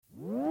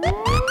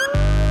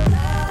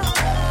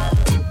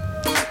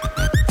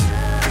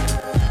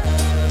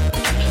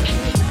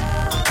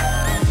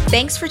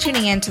Thanks for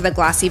tuning in to the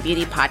Glossy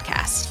Beauty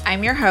Podcast.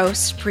 I'm your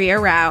host, Priya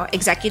Rao,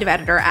 Executive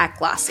Editor at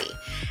Glossy.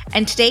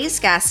 And today's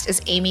guest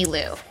is Amy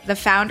Liu, the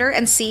founder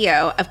and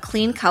CEO of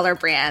clean color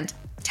brand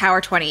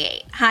Tower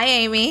 28. Hi,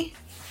 Amy.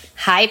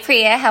 Hi,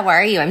 Priya. How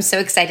are you? I'm so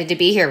excited to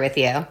be here with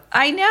you.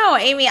 I know,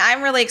 Amy,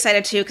 I'm really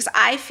excited too, because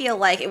I feel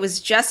like it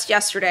was just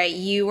yesterday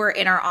you were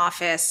in our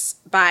office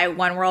by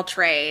One World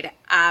Trade,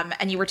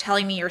 and you were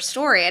telling me your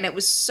story, and it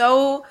was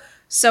so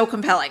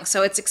compelling.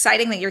 So it's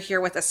exciting that you're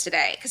here with us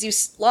today, because you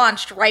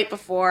launched right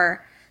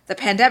before the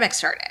pandemic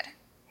started.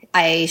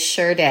 I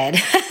sure did.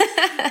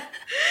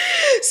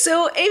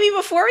 So, Amy,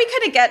 before we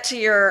kind of get to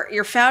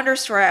your founder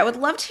story, I would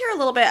love to hear a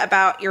little bit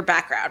about your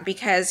background,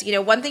 because, you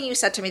know, one thing you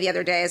said to me the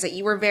other day is that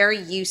you were very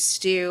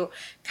used to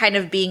kind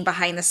of being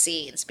behind the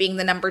scenes, being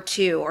the number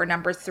 2 or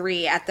number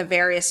 3 at the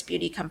various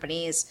beauty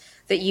companies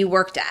that you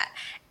worked at.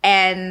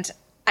 And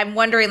I'm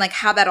wondering, like,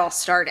 how that all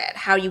started,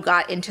 how you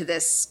got into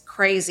this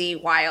crazy,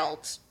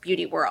 wild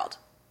beauty world.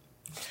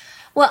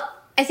 Well,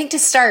 I think to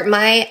start,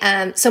 my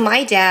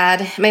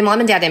mom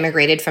and dad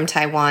immigrated from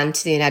Taiwan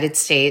to the United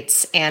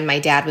States, and my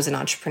dad was an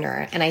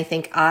entrepreneur. And I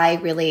think I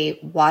really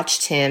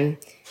watched him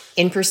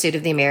in pursuit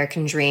of the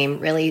American dream,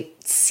 really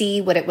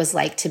see what it was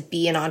like to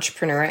be an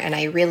entrepreneur. And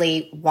I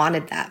really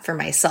wanted that for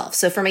myself.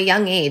 So from a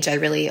young age, I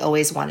really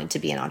always wanted to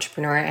be an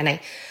entrepreneur. And I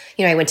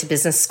went to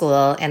business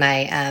school, and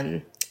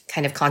I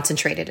kind of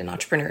concentrated in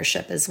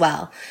entrepreneurship as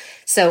well.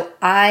 So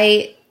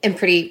I am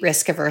pretty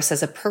risk averse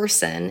as a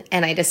person.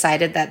 And I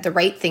decided that the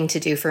right thing to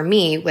do for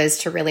me was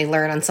to really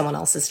learn on someone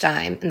else's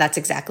dime. And that's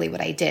exactly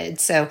what I did.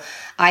 So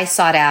I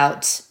sought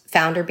out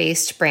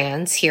founder-based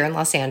brands here in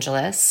Los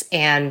Angeles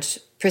and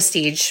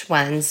prestige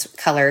ones,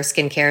 color,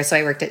 skincare. So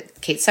I worked at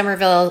Kate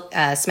Somerville,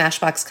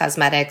 Smashbox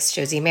Cosmetics,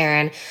 Josie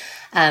Maran.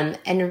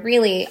 And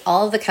really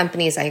all of the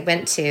companies I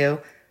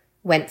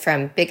went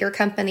from bigger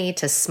company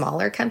to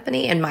smaller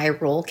company, and my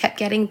role kept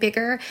getting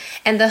bigger.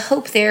 And the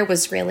hope there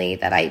was really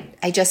that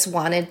I just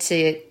wanted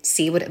to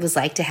see what it was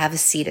like to have a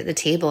seat at the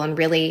table and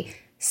really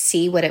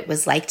see what it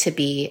was like to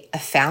be a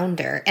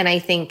founder. And I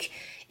think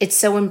it's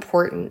so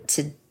important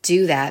to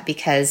do that,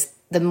 because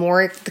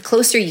the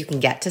closer you can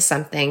get to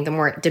something, the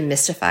more it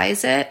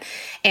demystifies it.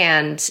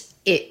 And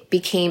it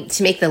became,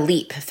 to make the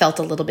leap felt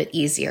a little bit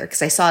easier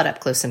because I saw it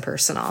up close and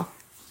personal.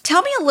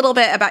 Tell me a little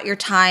bit about your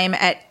time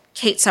at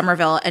Kate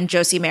Somerville and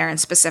Josie Maran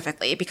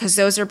specifically, because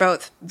those are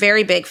both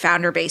very big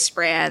founder-based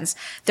brands.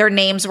 Their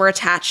names were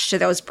attached to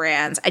those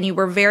brands, and you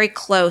were very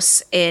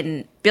close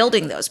in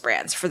building those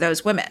brands for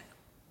those women.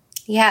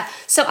 Yeah.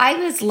 So I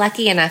was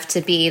lucky enough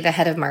to be the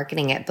head of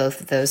marketing at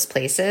both of those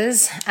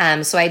places.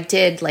 So I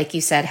did, like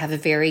you said, have a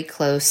very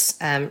close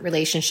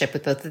relationship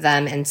with both of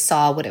them and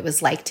saw what it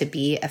was like to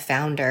be a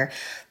founder,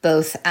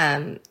 both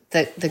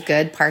the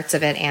good parts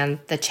of it and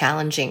the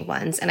challenging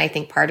ones. And I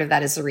think part of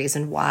that is the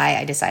reason why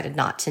I decided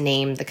not to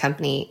name the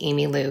company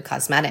Amy Liu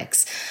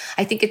Cosmetics.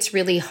 I think it's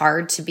really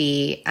hard to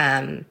be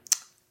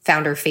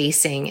founder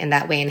facing in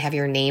that way and have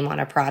your name on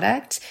a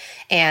product.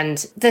 And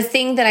the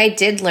thing that I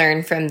did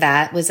learn from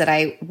that was that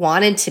I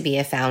wanted to be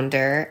a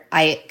founder.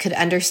 I could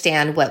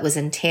understand what was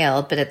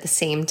entailed, but at the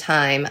same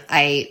time,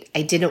 I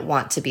didn't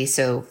want to be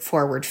so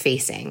forward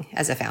facing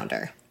as a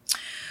founder.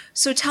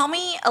 So tell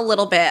me a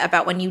little bit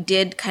about when you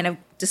did kind of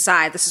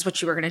decide this is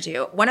what you were going to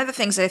do. One of the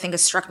things that I think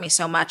has struck me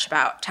so much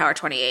about Tower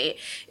 28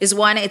 is,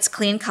 one, it's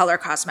clean color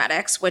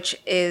cosmetics, which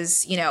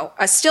is,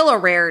 still a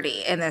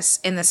rarity in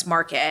this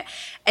market.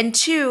 And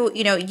two,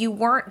 you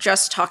weren't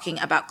just talking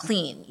about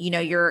clean.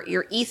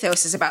 Your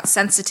ethos is about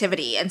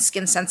sensitivity and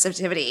skin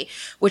sensitivity,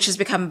 which has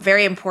become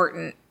very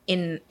important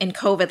in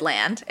COVID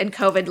land and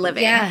COVID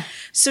living. Yeah.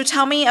 So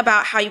tell me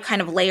about how you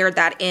kind of layered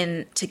that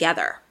in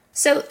together.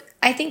 So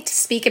I think to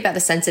speak about the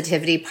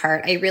sensitivity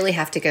part, I really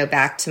have to go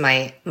back to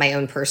my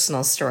own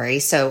personal story.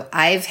 So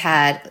I've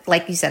had,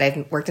 like you said,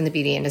 I've worked in the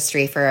beauty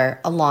industry for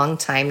a long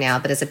time now,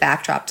 but as a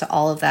backdrop to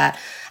all of that,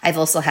 I've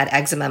also had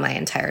eczema my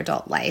entire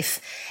adult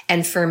life.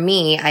 And for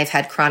me, I've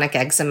had chronic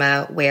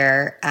eczema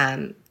where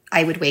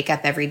I would wake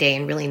up every day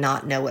and really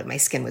not know what my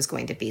skin was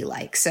going to be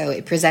like. So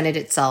it presented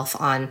itself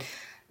on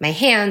my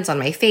hands, on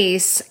my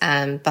face,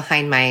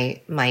 behind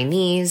my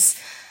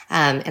knees.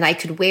 And I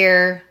could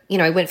wear,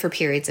 I went for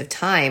periods of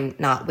time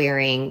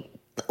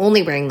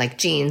only wearing like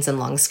jeans and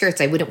long skirts.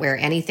 I wouldn't wear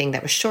anything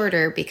that was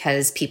shorter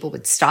because people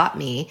would stop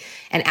me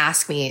and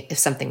ask me if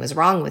something was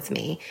wrong with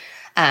me.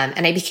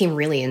 And I became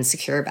really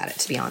insecure about it,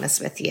 to be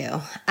honest with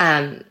you.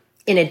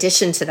 In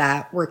addition to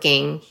that,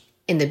 working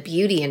in the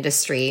beauty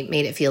industry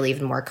made it feel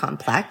even more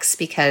complex,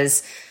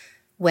 because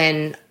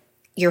when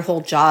your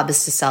whole job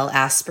is to sell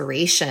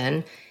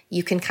aspiration,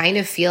 you can kind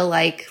of feel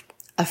like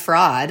a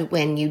fraud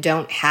when you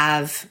don't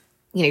have,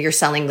 you're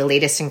selling the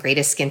latest and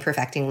greatest skin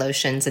perfecting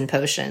lotions and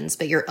potions,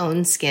 but your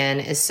own skin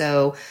is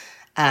so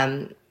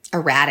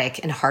erratic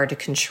and hard to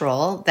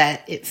control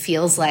that it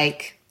feels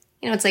like,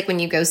 it's like when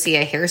you go see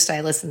a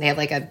hairstylist and they have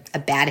like a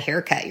bad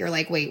haircut. You're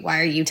like, wait, why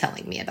are you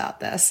telling me about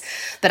this?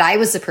 But I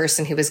was the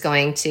person who was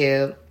going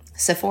to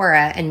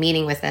Sephora and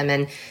meeting with them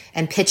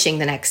and pitching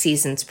the next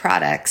season's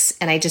products.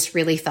 And I just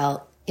really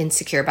felt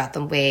insecure about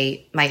the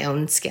way my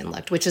own skin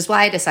looked, which is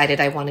why I decided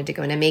I wanted to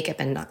go into makeup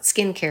and not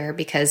skincare,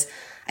 because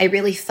I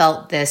really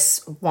felt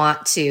this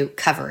want to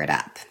cover it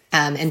up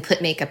and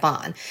put makeup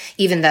on,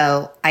 even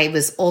though I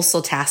was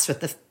also tasked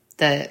with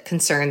the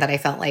concern that I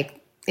felt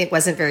like it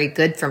wasn't very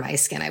good for my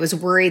skin. I was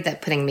worried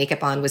that putting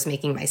makeup on was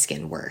making my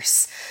skin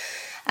worse.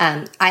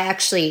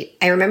 I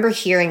remember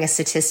hearing a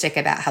statistic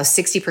about how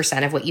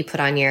 60% of what you put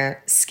on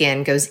your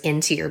skin goes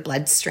into your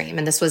bloodstream.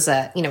 And this was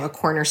a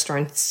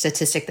cornerstone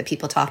statistic that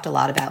people talked a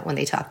lot about when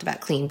they talked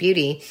about clean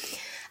beauty.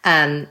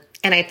 And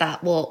I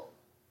thought, well,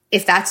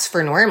 if that's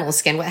for normal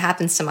skin, what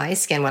happens to my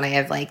skin when I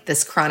have like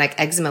this chronic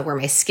eczema where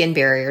my skin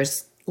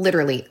barriers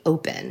literally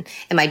open?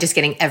 Am I just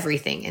getting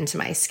everything into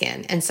my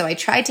skin? And so I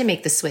tried to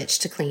make the switch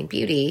to clean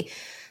beauty,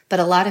 but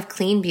a lot of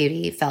clean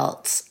beauty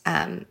felt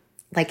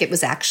like it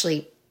was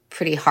actually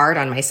pretty hard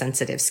on my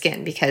sensitive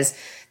skin because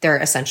there are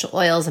essential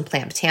oils and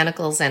plant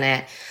botanicals in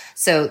it.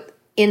 So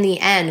in the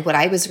end, what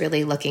I was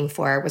really looking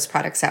for was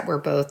products that were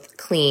both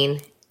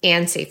clean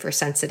and safe for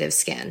sensitive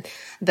skin.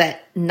 But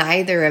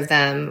neither of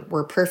them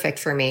were perfect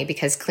for me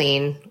because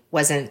clean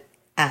wasn't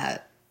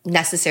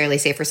necessarily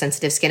safe for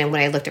sensitive skin. And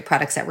when I looked at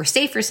products that were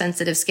safe for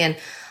sensitive skin,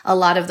 a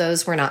lot of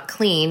those were not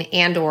clean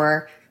and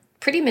or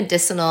pretty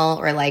medicinal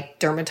or like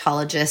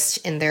dermatologist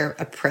in their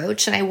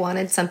approach. And I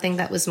wanted something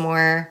that was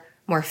more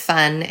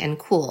fun and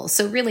cool.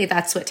 So really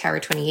that's what Tower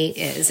 28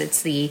 is.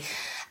 It's the,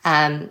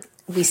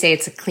 we say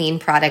it's a clean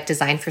product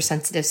designed for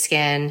sensitive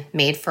skin,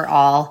 made for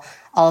all.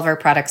 All of our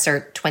products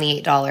are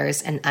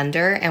 $28 and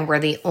under, and we're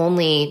the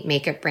only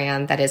makeup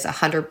brand that is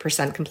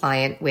 100%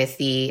 compliant with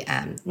the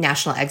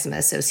National Eczema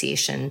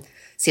Association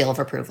seal of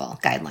approval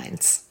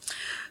guidelines.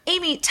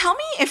 Amy, tell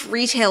me if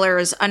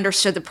retailers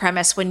understood the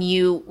premise when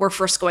you were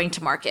first going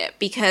to market,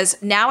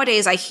 because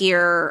nowadays I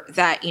hear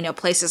that,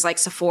 places like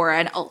Sephora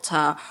and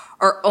Ulta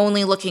are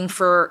only looking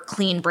for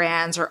clean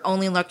brands or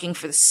only looking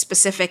for the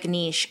specific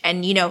niche.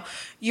 And,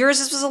 yours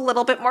was a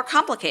little bit more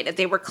complicated.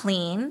 They were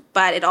clean,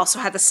 but it also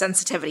had the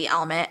sensitivity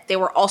element. They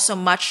were also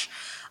much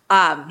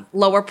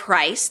lower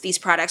price. These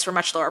products were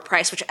much lower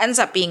price, which ends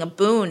up being a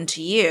boon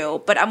to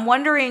you. But I'm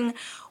wondering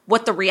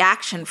what the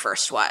reaction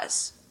first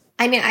was.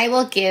 I mean, I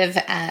will give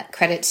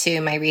credit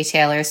to my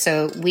retailers.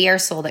 So we are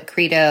sold at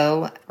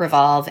Credo,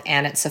 Revolve,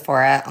 and at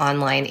Sephora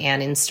online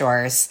and in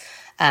stores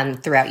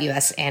throughout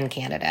US and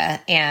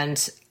Canada.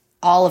 And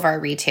all of our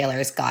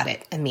retailers got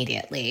it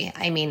immediately.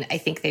 I mean, I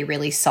think they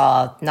really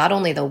saw not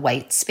only the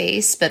white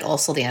space, but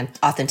also the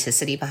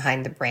authenticity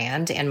behind the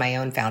brand and my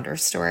own founder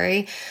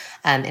story.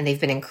 And they've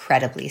been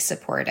incredibly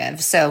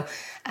supportive. So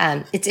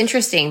it's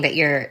interesting that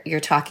you're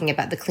talking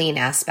about the clean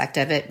aspect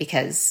of it,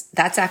 because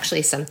that's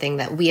actually something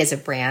that we as a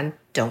brand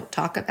don't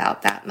talk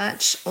about that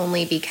much,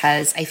 only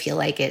because I feel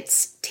like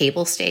it's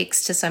table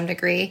stakes to some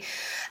degree.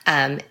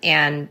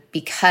 And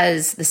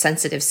because the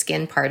sensitive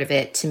skin part of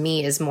it to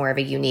me is more of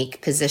a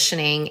unique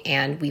positioning,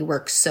 and we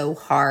work so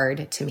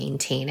hard to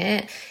maintain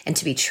it and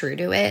to be true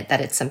to it, that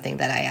it's something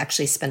that I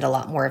actually spend a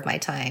lot more of my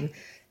time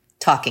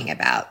talking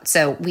about.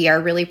 So we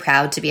are really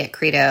proud to be at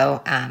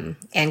Credo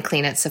and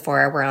clean at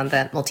Sephora. We're on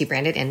the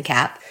multi-branded end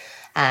cap.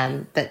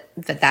 But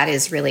that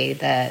is really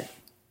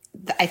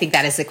I think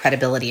that is the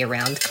credibility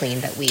around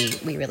clean that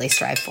we really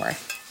strive for.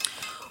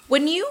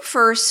 When you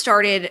first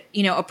started,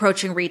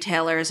 approaching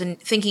retailers and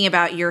thinking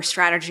about your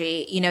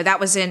strategy, that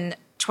was in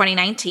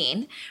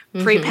 2019,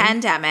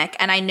 pre-pandemic.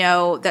 And I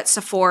know that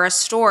Sephora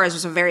stores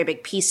was a very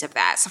big piece of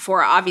that.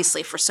 Sephora,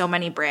 obviously, for so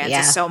many brands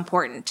is so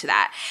important to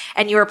that.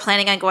 And you were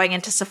planning on going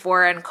into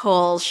Sephora and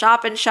Kohl's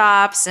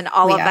shop-in-shops and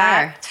all of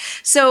that.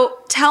 So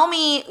tell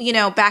me,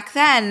 back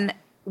then,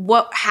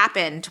 what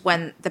happened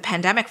when the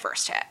pandemic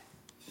first hit?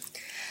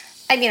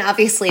 I mean,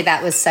 obviously,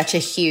 that was such a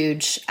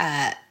huge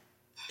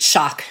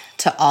shock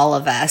to all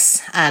of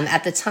us.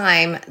 At the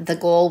time, the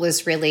goal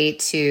was really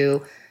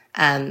to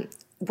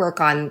work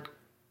on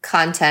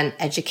content,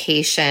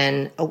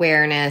 education,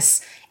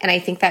 awareness. And I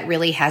think that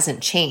really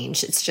hasn't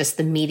changed. It's just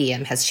the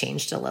medium has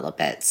changed a little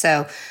bit.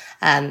 So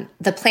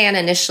the plan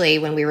initially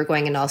when we were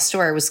going into all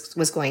store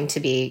was going to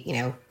be,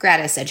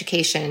 gratis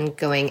education,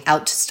 going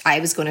out. I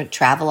was going to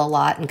travel a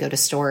lot and go to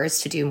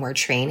stores to do more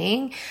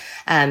training,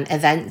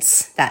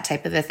 events, that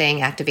type of a thing,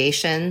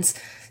 activations.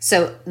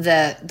 So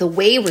the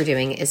way we're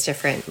doing it is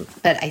different,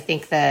 but I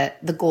think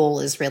the goal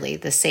is really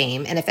the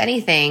same. And if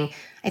anything,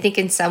 I think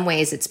in some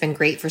ways it's been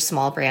great for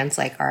small brands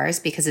like ours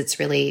because it's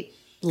really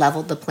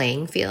leveled the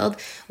playing field.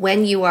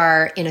 When you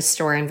are in a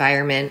store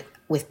environment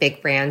with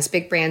big brands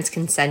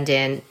can send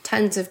in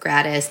tons of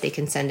gratis. They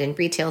can send in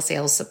retail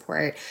sales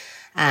support.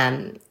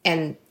 And,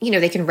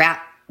 they can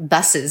wrap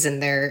buses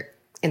in their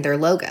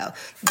logo.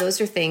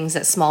 Those are things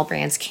that small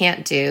brands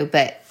can't do.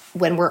 But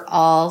when we're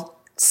all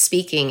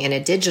speaking in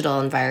a digital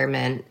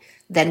environment,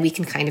 then we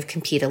can kind of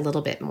compete a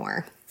little bit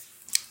more.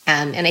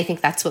 And I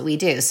think that's what we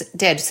did.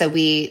 So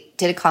we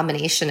did a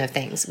combination of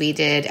things. We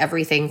did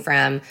everything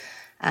from,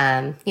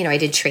 I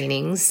did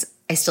trainings.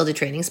 I still do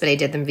trainings, but I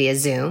did them via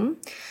Zoom.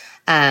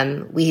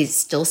 We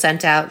still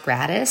sent out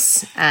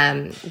gratis.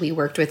 We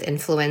worked with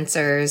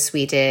influencers.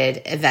 We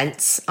did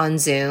events on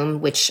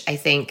Zoom, which I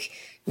think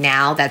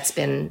now that's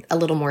been a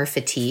little more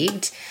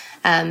fatigued.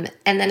 And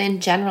then in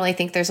general, I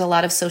think there's a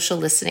lot of social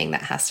listening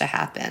that has to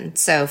happen.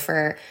 So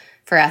for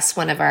us,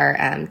 one of our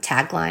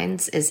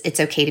taglines is "It's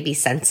okay to be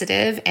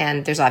sensitive,"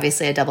 and there's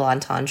obviously a double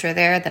entendre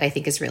there that I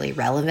think is really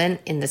relevant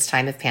in this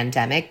time of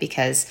pandemic,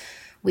 because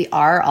we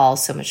are all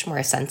so much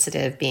more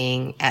sensitive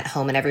being at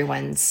home and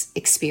everyone's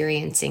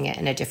experiencing it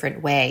in a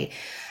different way.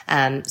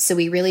 So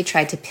we really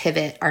tried to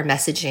pivot our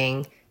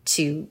messaging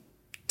to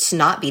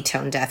not be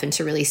tone deaf and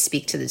to really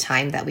speak to the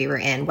time that we were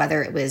in,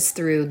 whether it was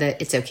through the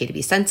 "It's okay to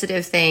be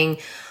sensitive" thing,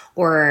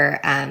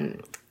 or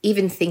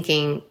even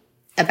thinking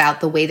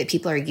about the way that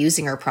people are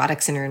using our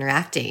products and are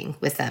interacting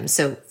with them.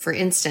 So for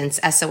instance,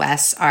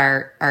 SOS,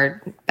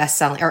 our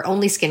best-selling, our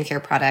only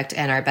skincare product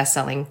and our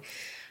best-selling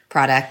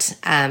product,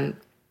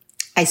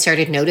 I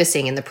started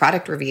noticing in the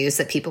product reviews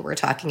that people were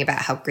talking about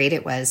how great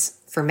it was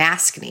for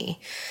maskne.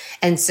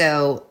 And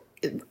so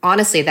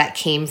honestly, that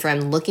came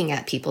from looking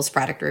at people's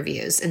product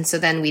reviews. And so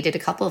then we did a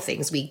couple of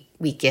things.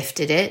 We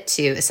gifted it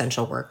to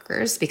essential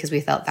workers because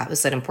we felt that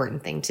was an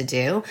important thing to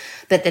do.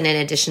 But then in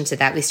addition to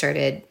that, we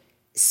started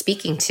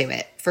speaking to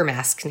it for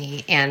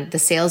maskne, and the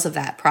sales of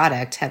that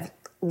product have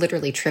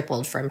literally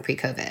tripled from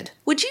pre-COVID.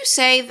 Would you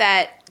say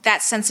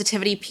that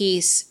sensitivity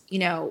piece,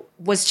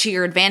 was to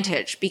your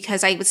advantage?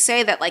 Because I would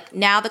say that like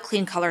now the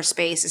clean color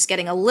space is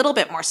getting a little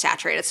bit more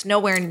saturated. It's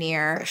nowhere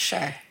near, for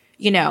sure,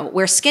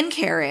 where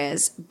skincare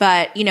is,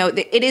 but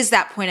it is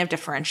that point of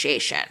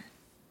differentiation.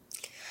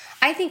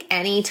 I think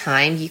any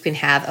time you can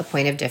have a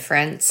point of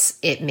difference,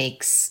 it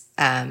makes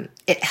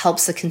it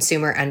helps the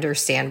consumer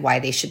understand why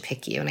they should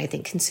pick you. And I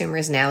think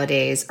consumers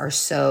nowadays are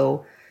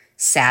so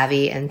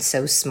savvy and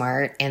so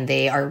smart, and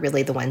they are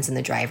really the ones in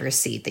the driver's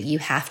seat, that you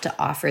have to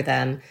offer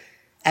them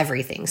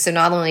everything. So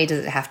not only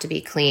does it have to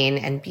be clean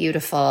and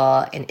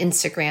beautiful and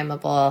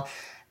Instagrammable,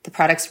 the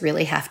products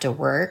really have to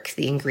work.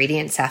 The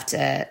ingredients have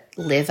to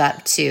live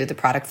up to the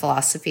product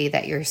philosophy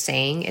that you're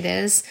saying it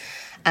is.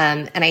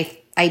 And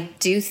I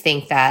do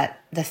think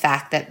that the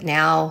fact that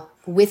now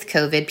with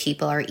COVID,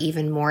 people are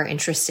even more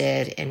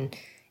interested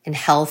in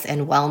health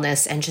and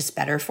wellness and just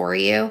better for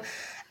you,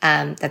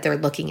 that they're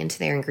looking into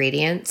their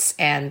ingredients.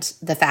 And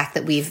the fact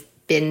that we've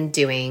been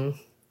doing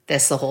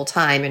this the whole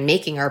time and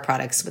making our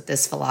products with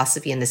this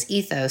philosophy and this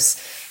ethos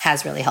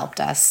has really helped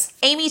us.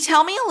 Amy,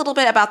 tell me a little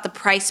bit about the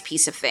price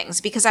piece of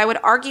things, because I would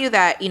argue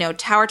that,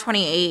 Tower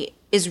 28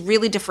 is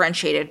really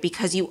differentiated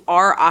because you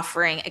are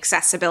offering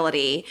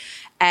accessibility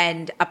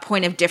and a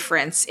point of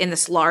difference in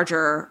this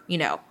larger,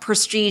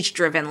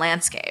 prestige-driven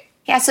landscape.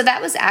 Yeah, so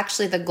that was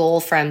actually the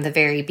goal from the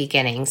very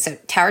beginning. So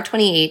Tower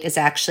 28 is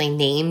actually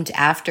named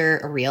after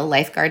a real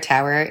lifeguard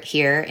tower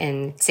here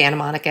in Santa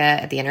Monica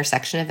at the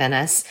intersection of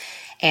Venice.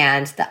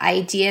 And the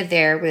idea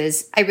there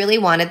was I really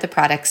wanted the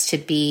products to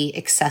be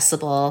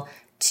accessible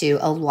to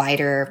a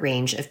wider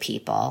range of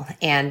people.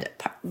 And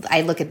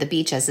I look at the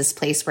beach as this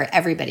place where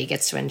everybody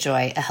gets to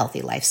enjoy a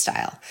healthy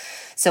lifestyle.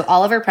 So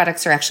all of our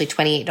products are actually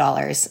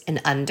 $28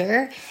 and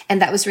under.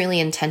 And that was really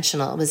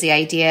intentional. It was the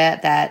idea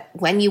that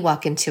when you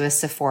walk into a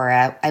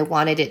Sephora, I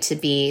wanted it to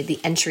be the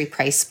entry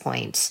price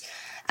point.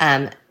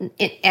 And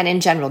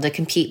in general, to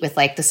compete with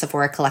like the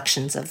Sephora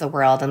collections of the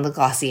world and the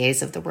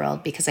Glossiers of the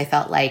world, because I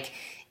felt like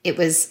it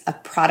was a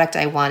product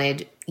I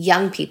wanted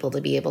young people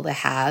to be able to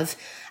have,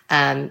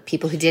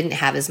 people who didn't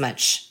have as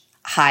much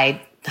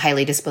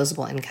highly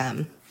disposable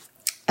income,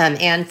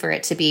 and for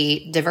it to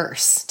be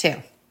diverse too.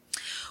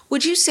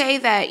 Would you say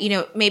that,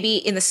 maybe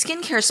in the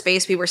skincare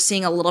space, we were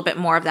seeing a little bit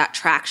more of that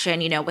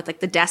traction, with like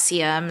the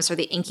Deciems or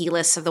the Inky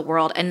Lists of the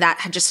world, and that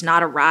had just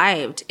not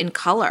arrived in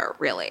color,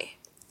 really?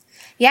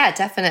 Yeah,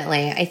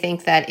 definitely. I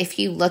think that if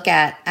you look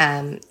at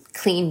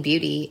clean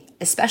beauty,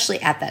 especially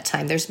at that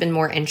time, there's been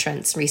more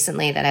entrants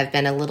recently that have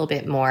been a little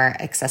bit more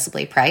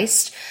accessibly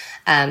priced.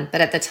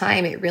 But at the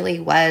time, it really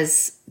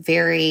was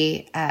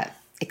very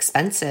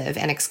expensive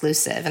and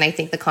exclusive. And I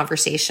think the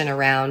conversation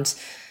around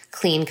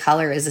clean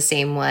color is the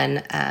same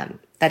one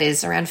that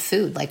is around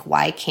food. Like,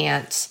 why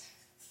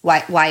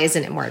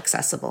isn't it more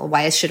accessible?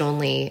 Why should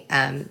only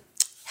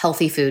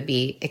healthy food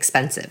be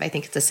expensive? I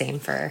think it's the same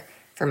for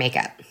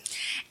makeup.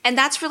 And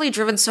that's really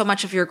driven so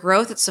much of your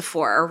growth at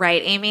Sephora,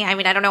 right, Amy? I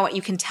mean, I don't know what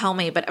you can tell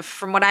me, but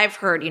from what I've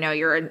heard,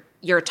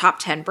 you're a top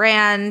 10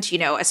 brand,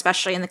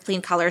 especially in the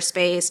clean color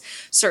space.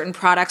 Certain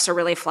products are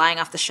really flying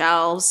off the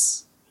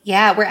shelves.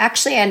 Yeah, we're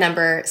actually a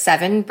number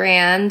 7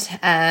 brand,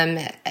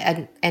 and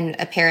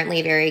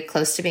apparently very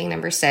close to being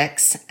number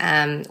 6,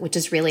 which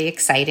is really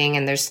exciting.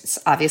 And there's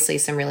obviously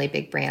some really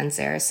big brands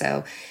there,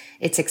 so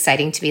it's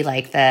exciting to be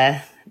like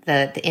the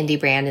indie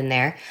brand in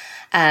there.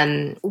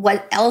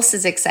 What else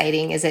is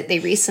exciting is that they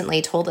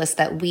recently told us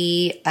that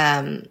we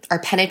are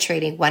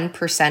penetrating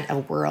 1%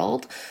 of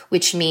world,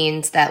 which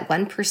means that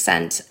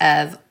 1%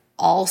 of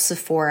all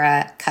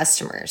Sephora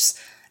customers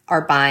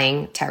are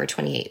buying Tower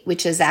 28,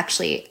 which is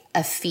actually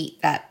a feat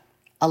that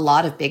a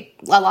lot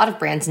of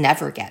brands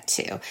never get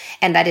to.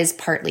 And that is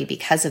partly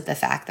because of the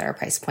fact that our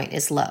price point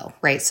is low,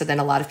 right? So then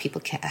a lot of people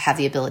can have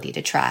the ability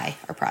to try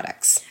our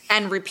products.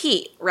 And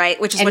repeat,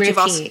 right? Which is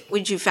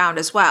what you've found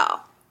as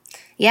well.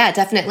 Yeah,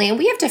 definitely. And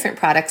we have different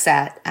products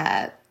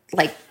that,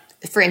 like,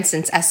 for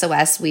instance,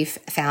 SOS, we've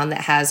found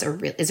that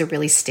is a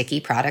really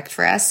sticky product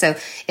for us. So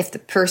if the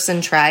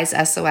person tries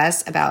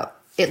SOS, about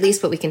at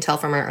least what we can tell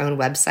from our own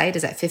website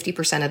is that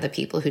 50% of the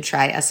people who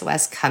try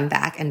SOS come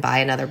back and buy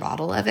another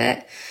bottle of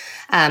it.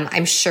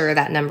 I'm sure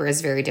that number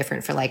is very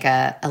different for like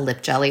a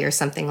lip jelly or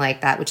something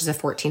like that, which is a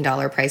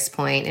 $14 price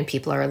point, and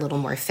people are a little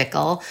more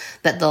fickle.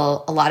 But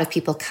a lot of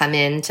people come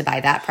in to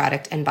buy that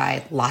product and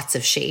buy lots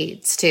of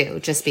shades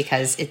too, just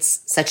because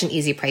it's such an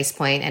easy price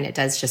point and it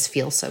does just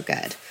feel so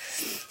good.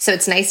 So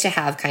it's nice to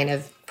have kind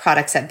of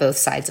products at both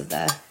sides of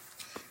the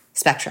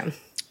spectrum.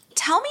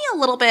 Tell me a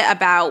little bit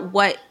about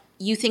what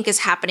you think is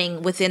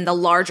happening within the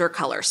larger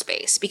color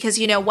space. Because,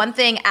 one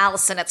thing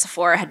Allison at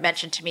Sephora had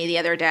mentioned to me the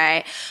other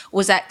day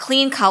was that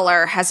clean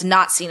color has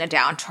not seen a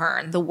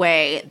downturn the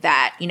way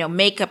that,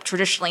 makeup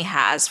traditionally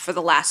has for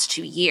the last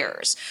 2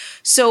 years.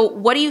 So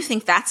what do you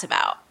think that's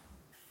about?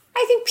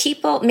 I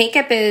think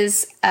makeup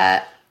is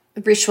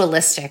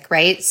ritualistic,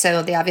 right?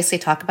 So they obviously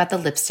talk about the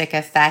lipstick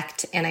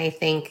effect. And I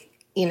think,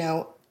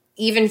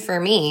 even for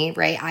me,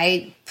 right,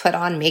 I put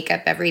on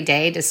makeup every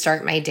day to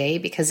start my day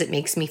because it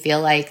makes me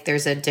feel like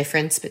there's a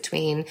difference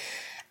between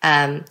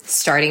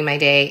starting my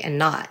day and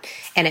not.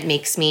 And it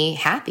makes me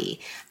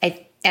happy.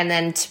 And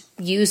then to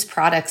use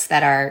products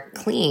that are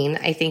clean,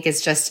 I think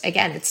is just,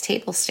 again, it's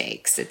table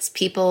stakes. It's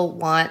people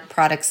want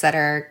products that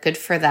are good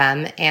for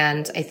them.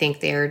 And I think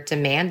they're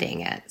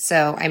demanding it.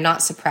 So I'm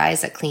not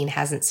surprised that clean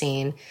hasn't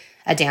seen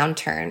a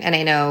downturn. And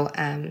I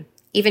know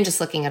even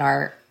just looking at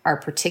our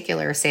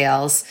particular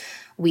sales,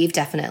 we've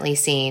definitely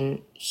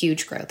seen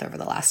huge growth over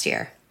the last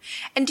year.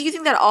 And do you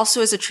think that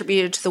also is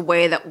attributed to the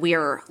way that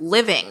we're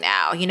living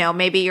now?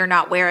 Maybe you're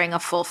not wearing a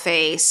full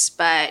face,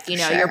 but, Sure.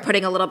 You're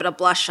putting a little bit of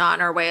blush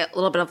on or a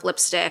little bit of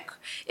lipstick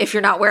if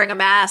you're not wearing a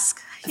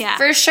mask. Yeah.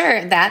 For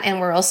sure. That, and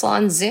we're also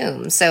on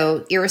Zoom.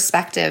 So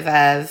irrespective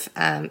of,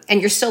 and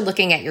you're still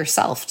looking at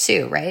yourself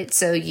too, right?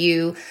 So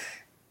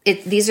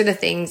these are the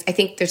things, I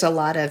think there's a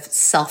lot of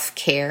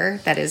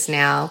self-care that is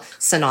now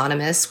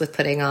synonymous with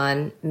putting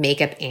on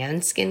makeup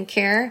and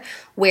skincare,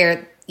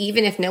 where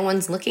even if no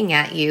one's looking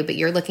at you, but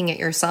you're looking at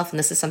yourself and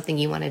this is something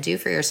you want to do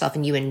for yourself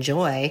and you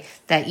enjoy,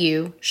 that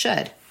you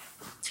should.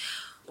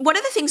 One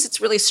of the things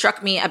that's really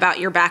struck me about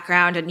your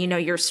background and,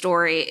 your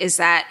story is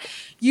that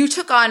you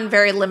took on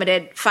very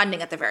limited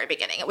funding at the very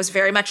beginning. It was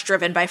very much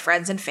driven by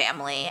friends and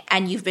family,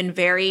 and you've been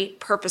very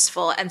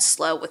purposeful and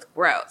slow with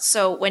growth.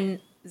 So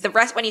when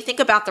you think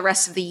about the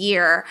rest of the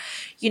year,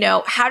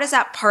 how does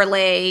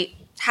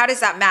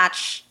that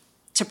match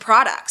to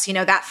products,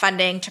 that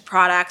funding to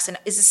products? And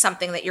is this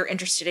something that you're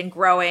interested in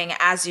growing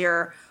as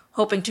you're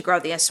hoping to grow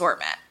the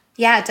assortment?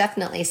 Yeah,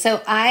 definitely.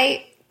 So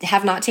I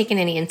have not taken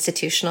any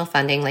institutional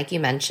funding, like you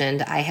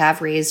mentioned. I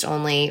have raised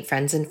only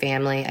friends and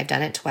family. I've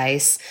done it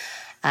twice.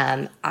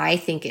 I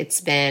think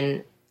it's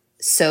been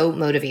so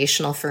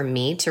motivational for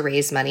me to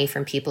raise money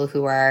from people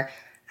who are,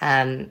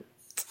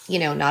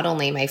 not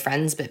only my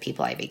friends, but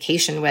people I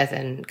vacation with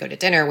and go to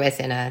dinner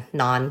with in a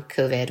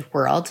non-COVID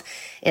world,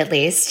 at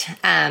least.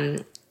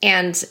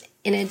 And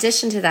in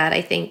addition to that,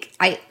 I think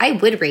I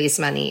would raise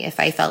money if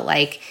I felt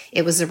like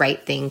it was the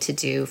right thing to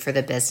do for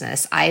the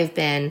business.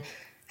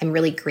 I'm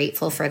really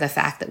grateful for the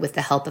fact that with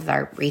the help of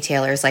our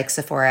retailers like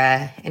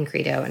Sephora and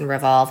Credo and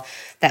Revolve,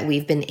 that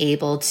we've been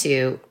able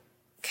to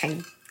kind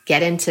of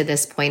get into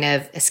this point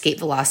of escape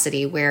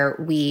velocity where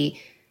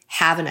we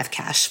have enough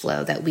cash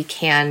flow that we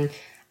can,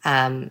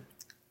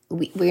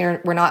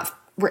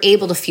 we're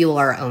able to fuel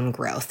our own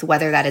growth,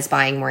 whether that is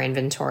buying more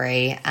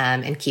inventory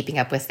and keeping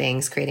up with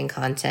things, creating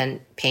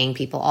content, paying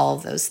people, all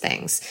of those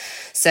things.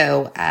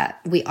 So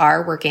we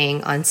are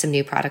working on some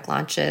new product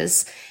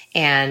launches,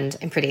 and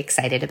I'm pretty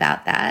excited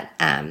about that.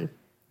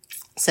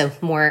 So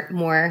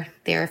more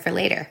there for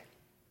later.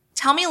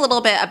 Tell me a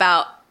little bit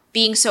about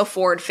being so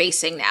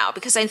forward-facing now,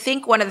 because I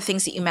think one of the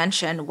things that you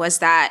mentioned was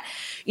that,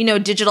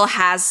 digital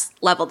has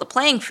leveled the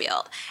playing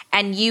field,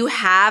 and you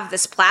have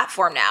this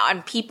platform now,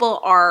 and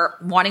people are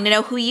wanting to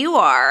know who you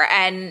are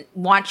and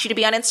want you to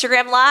be on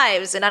Instagram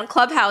Lives and on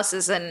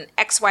Clubhouses and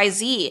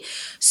XYZ.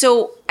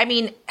 So,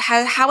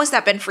 how has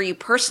that been for you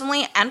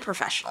personally and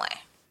professionally?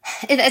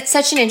 It's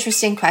such an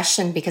interesting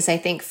question, because I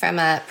think from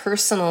a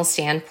personal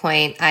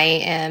standpoint, I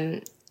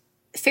am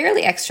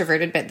fairly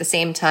extroverted, but at the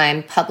same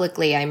time,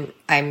 publicly,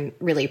 I'm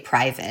really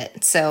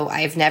private. So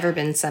I've never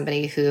been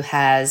somebody who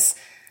has,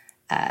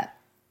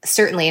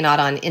 certainly not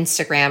on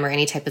Instagram or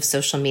any type of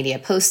social media,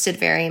 posted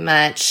very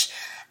much.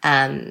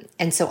 And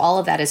so all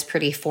of that is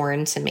pretty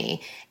foreign to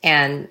me.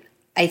 And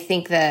I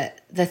think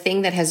that the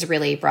thing that has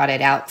really brought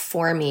it out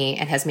for me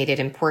and has made it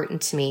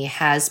important to me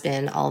has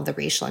been all of the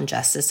racial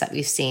injustice that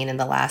we've seen in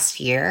the last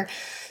year.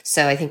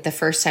 So I think the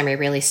first time I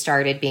really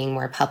started being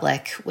more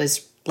public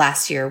was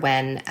last year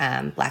when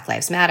Black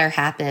Lives Matter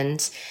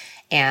happened,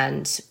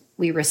 and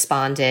we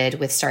responded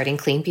with starting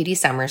Clean Beauty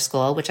Summer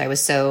School, which I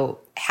was so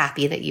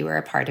happy that you were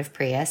a part of,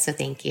 Priya, so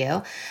thank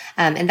you.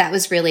 And that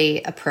was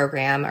really a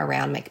program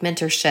around like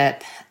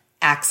mentorship,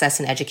 access,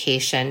 and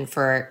education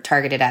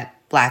targeted at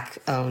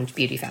Black-owned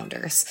beauty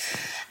founders.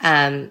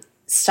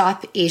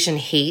 Stop Asian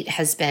Hate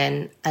has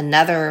been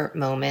another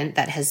moment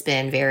that has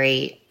been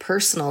very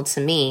personal to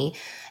me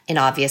in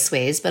obvious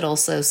ways, but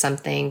also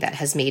something that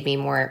has made me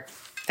more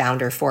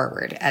founder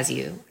forward, as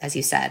you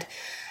said.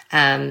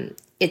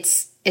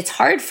 It's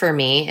hard for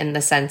me in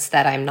the sense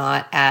that I'm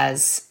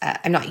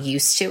not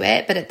used to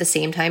it, but at the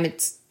same time,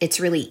 it's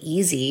really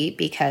easy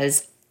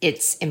because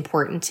it's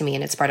important to me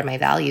and it's part of my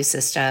value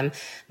system,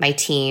 my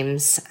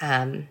teams,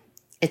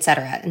 et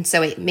cetera. And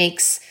so it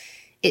makes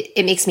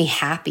me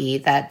happy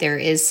that there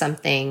is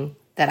something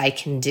that I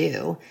can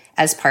do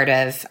as part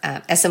of,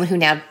 as someone who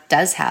now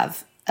does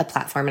have a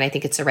platform, and I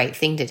think it's the right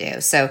thing to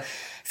do. So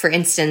for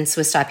instance,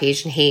 with Stop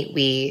Asian Hate,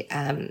 we,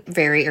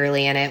 very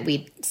early in it,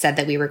 we said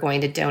that we were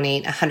going to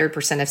donate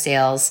 100% of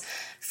sales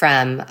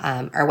from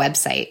our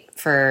website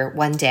for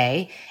one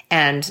day.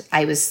 And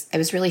I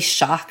was really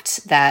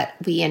shocked that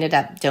we ended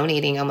up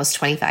donating almost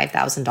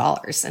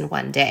 $25,000 in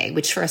one day,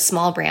 which for a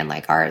small brand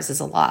like ours is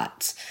a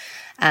lot.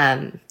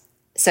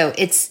 So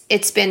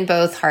it's been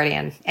both hard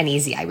and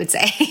easy, I would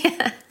say.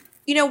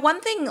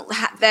 One thing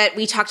that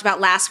we talked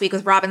about last week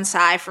with Robin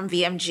Tsai from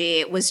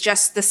VMG was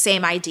just the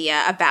same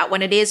idea about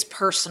when it is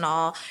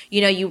personal,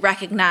 you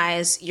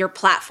recognize your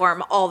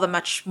platform all the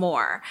much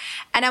more.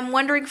 And I'm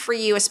wondering for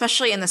you,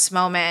 especially in this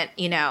moment,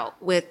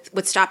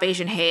 with Stop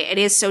Asian Hate, it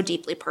is so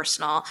deeply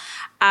personal.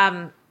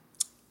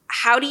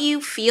 How do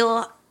you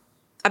feel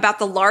about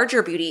the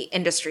larger beauty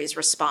industry's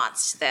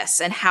response to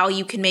this and how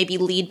you can maybe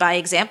lead by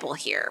example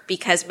here?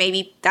 Because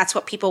maybe that's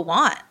what people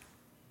want.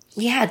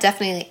 Yeah,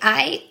 definitely.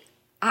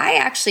 I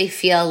actually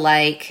feel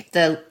like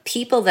the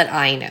people that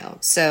I know,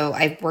 so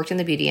I've worked in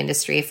the beauty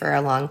industry for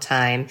a long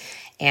time,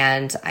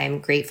 and I'm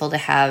grateful to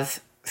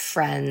have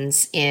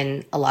friends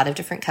in a lot of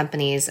different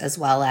companies, as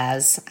well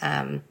as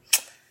our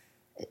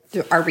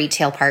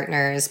retail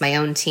partners, my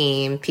own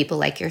team, people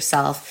like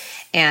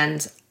yourself.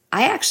 And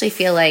I actually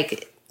feel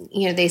like,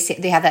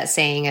 they have that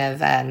saying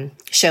of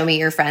show me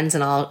your friends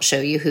and I'll show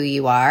you who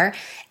you are.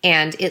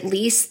 And at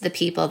least the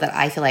people that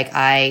I feel like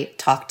I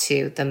talk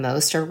to the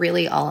most are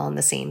really all on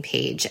the same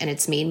page. And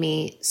it's made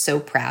me so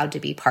proud to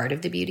be part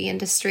of the beauty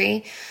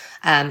industry.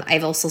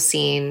 I've also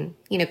seen,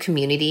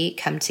 community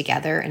come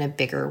together in a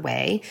bigger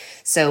way.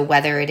 So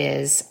whether it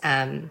is,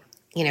 other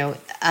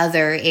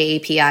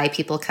AAPI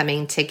people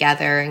coming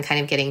together and kind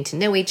of getting to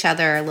know each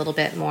other a little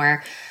bit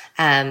more.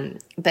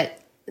 But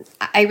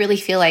I really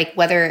feel like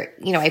whether,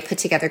 I put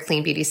together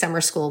Clean Beauty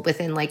Summer School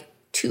within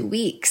 2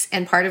 weeks.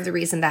 And part of the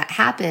reason that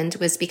happened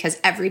was because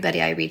everybody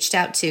I reached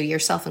out to,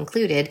 yourself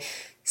included,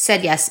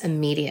 said yes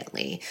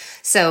immediately.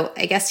 So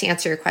I guess to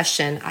answer your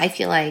question, I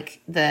feel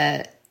like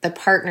the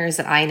partners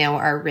that I know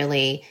are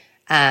really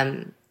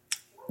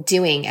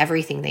doing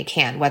everything they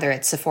can, whether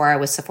it's Sephora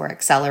with Sephora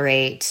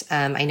Accelerate.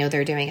 I know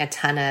they're doing a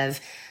ton of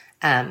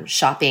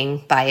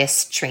shopping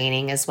bias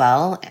training as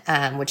well,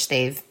 which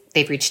they've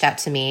reached out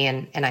to me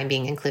and I'm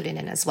being included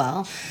in as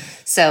well.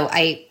 So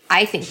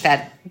I think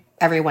that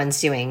everyone's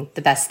doing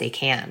the best they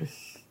can.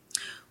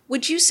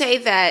 Would you say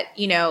that,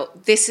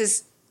 this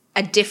is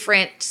a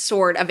different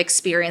sort of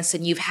experience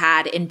than you've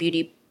had in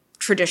beauty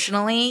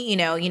traditionally,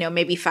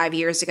 maybe 5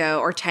 years ago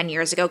or 10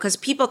 years ago? Because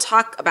people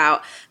talk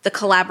about the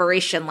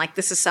collaboration like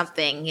this is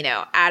something,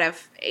 out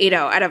of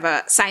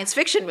a science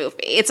fiction movie.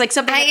 It's like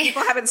something that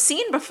people haven't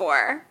seen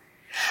before.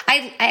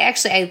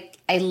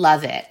 I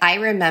love it. I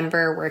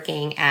remember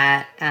working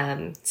at,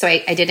 so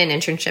I did an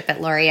internship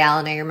at L'Oreal,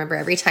 and I remember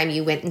every time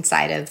you went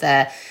inside of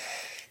the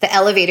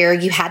elevator,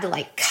 you had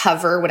to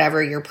cover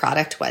whatever your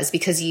product was,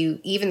 because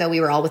even though we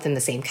were all within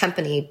the same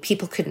company,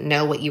 people couldn't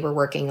know what you were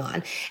working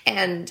on.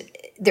 And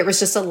there was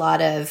just a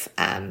lot of,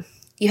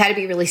 you had to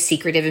be really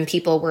secretive, and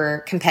people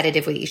were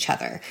competitive with each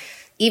other,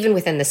 even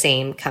within the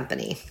same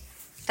company.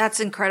 That's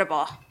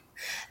incredible.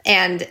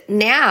 And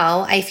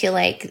now I feel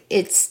like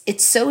it's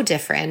so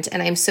different,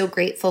 and I'm so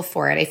grateful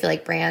for it. I feel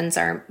like brands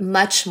are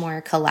much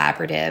more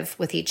collaborative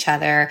with each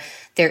other.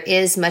 There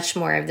is much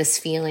more of this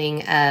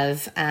feeling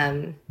of,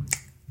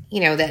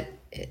 that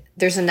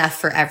there's enough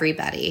for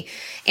everybody,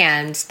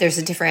 and there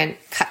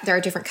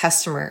are different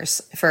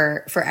customers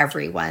for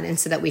everyone. And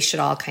so that we should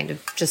all kind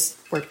of just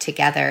work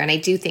together. And I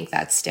do think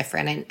that's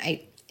different.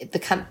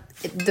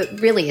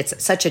 And really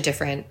it's such a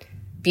different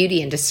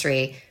beauty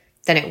industry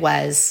than it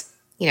was,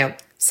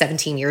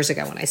 17 years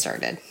ago when I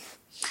started.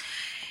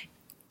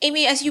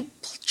 Amy, as you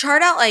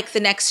chart out the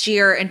next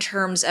year in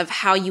terms of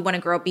how you want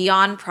to grow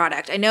beyond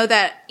product, I know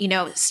that,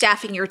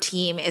 staffing your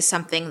team is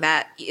something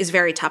that is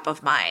very top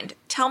of mind.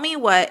 Tell me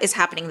what is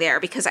happening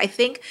there, because I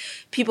think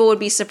people would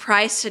be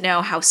surprised to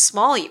know how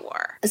small you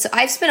are. So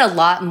I've spent a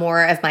lot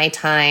more of my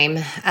time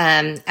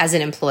as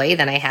an employee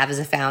than I have as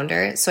a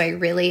founder. So I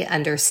really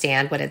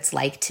understand what it's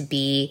like to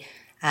be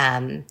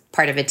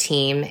part of a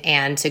team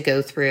and to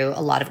go through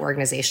a lot of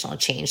organizational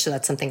change. So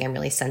that's something I'm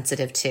really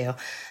sensitive to.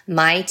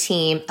 My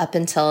team up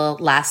until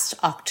last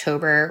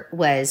October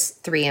was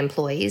 3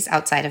 employees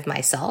outside of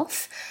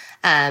myself.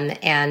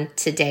 And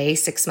today,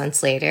 6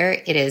 months later,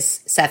 it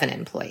is 7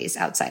 employees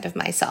outside of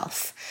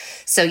myself.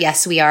 So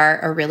yes, we are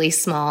a really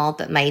small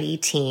but mighty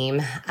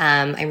team.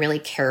 I'm really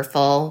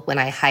careful when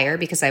I hire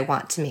because I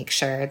want to make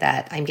sure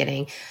that I'm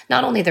getting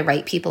not only the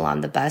right people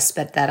on the bus,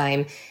 but that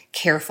I'm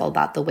careful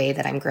about the way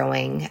that I'm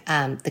growing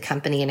the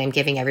company, and I'm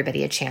giving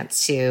everybody a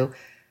chance to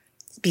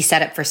be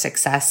set up for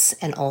success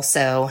and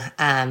also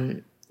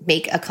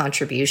make a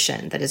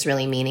contribution that is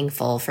really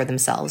meaningful for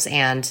themselves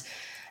and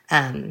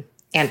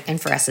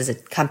for us as a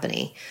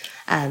company.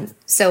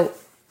 So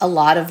a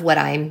lot of what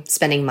I'm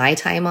spending my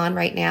time on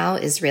right now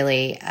is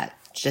really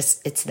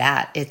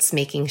it's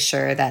making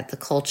sure that the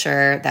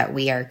culture that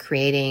we are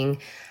creating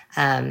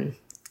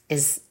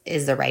is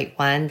the right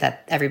one,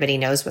 that everybody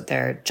knows what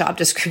their job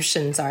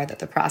descriptions are, that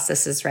the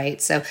process is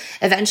right. So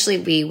eventually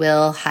we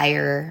will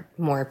hire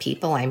more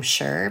people, I'm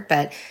sure.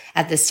 But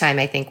at this time,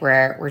 I think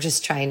we're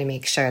just trying to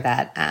make sure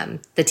that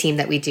the team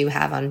that we do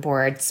have on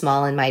board,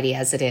 small and mighty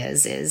as it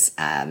is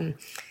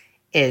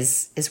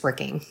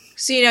working.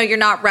 So, you're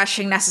not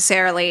rushing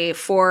necessarily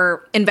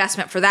for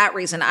investment for that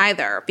reason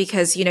either,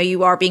 because,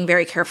 you are being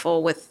very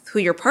careful with who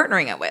you're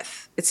partnering it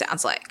with, it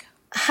sounds like.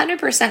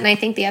 100%. And I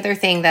think the other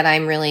thing that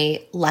I'm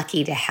really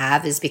lucky to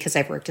have is because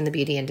I've worked in the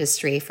beauty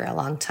industry for a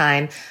long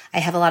time, I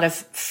have a lot of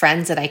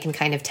friends that I can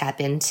kind of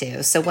tap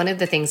into. So one of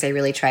the things I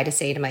really try to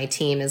say to my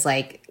team is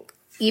like,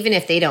 even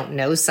if they don't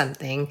know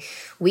something,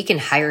 we can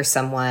hire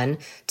someone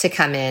to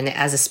come in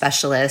as a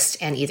specialist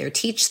and either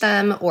teach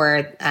them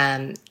or,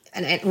 and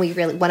we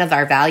really, one of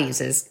our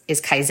values is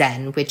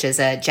Kaizen, which is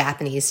a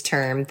Japanese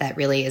term that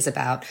really is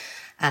about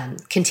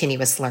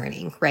continuous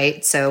learning,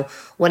 right? So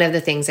one of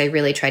the things I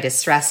really try to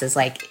stress is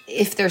like,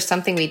 if there's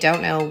something we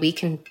don't know, we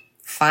can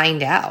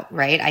find out,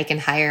 right? I can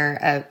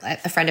hire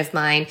a friend of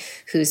mine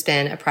who's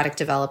been a product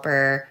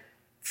developer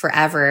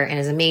forever and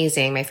is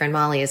amazing. My friend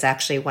Molly is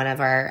actually one of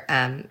our,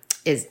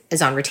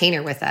 is on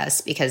retainer with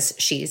us because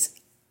she's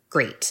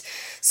great.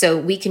 So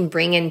we can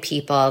bring in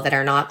people that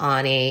are not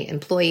on a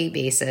employee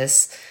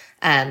basis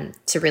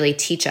to really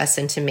teach us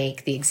and to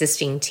make the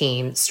existing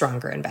team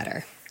stronger and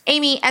better.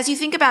 Amy, as you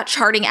think about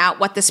charting out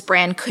what this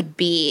brand could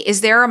be,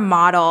 is there a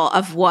model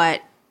of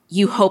what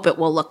you hope it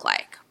will look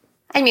like?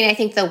 I mean, I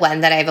think the one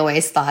that I've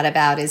always thought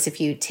about is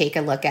if you take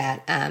a look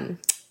at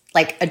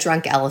like a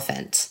drunk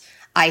elephant,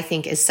 I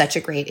think is such a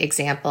great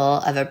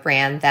example of a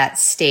brand that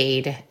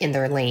stayed in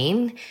their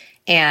lane.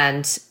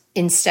 And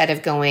instead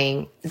of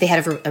going, they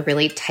had a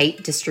really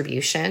tight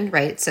distribution,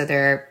 right? So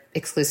they're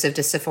exclusive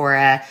to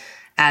Sephora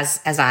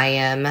as I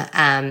am,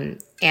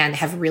 and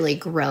have really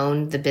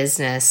grown the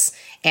business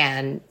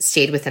and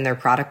stayed within their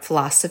product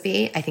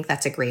philosophy. I think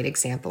that's a great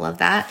example of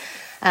that.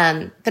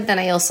 But then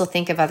I also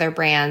think of other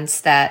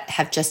brands that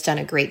have just done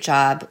a great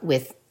job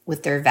with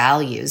their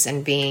values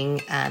and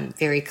being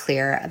very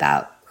clear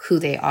about who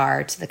they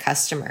are to the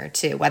customer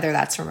too, whether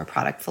that's from a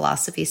product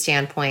philosophy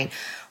standpoint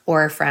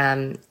or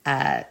from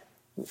a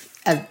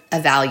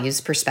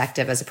values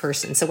perspective as a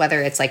person. So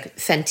whether it's like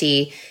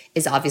Fenty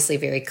is obviously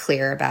very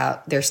clear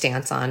about their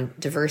stance on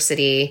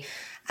diversity.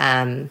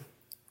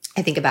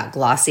 I think about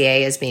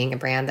Glossier as being a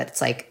brand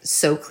that's like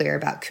so clear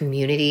about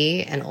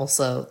community and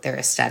also their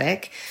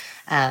aesthetic.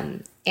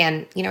 And,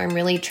 I'm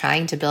really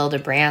trying to build a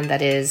brand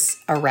that is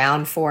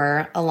around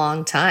for a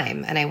long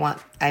time. And I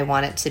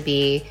want it to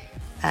be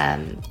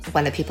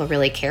one that people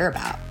really care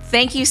about.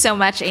 Thank you so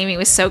much, Amy. It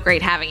was so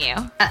great having you.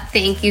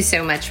 Thank you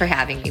so much for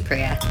having me,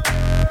 Priya.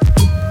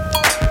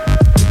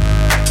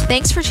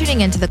 Thanks for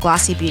tuning in to the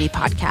Glossy Beauty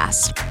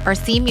Podcast. Our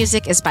theme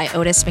music is by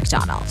Otis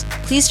McDonald.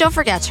 Please don't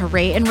forget to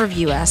rate and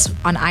review us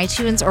on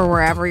iTunes or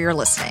wherever you're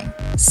listening.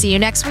 See you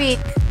next week.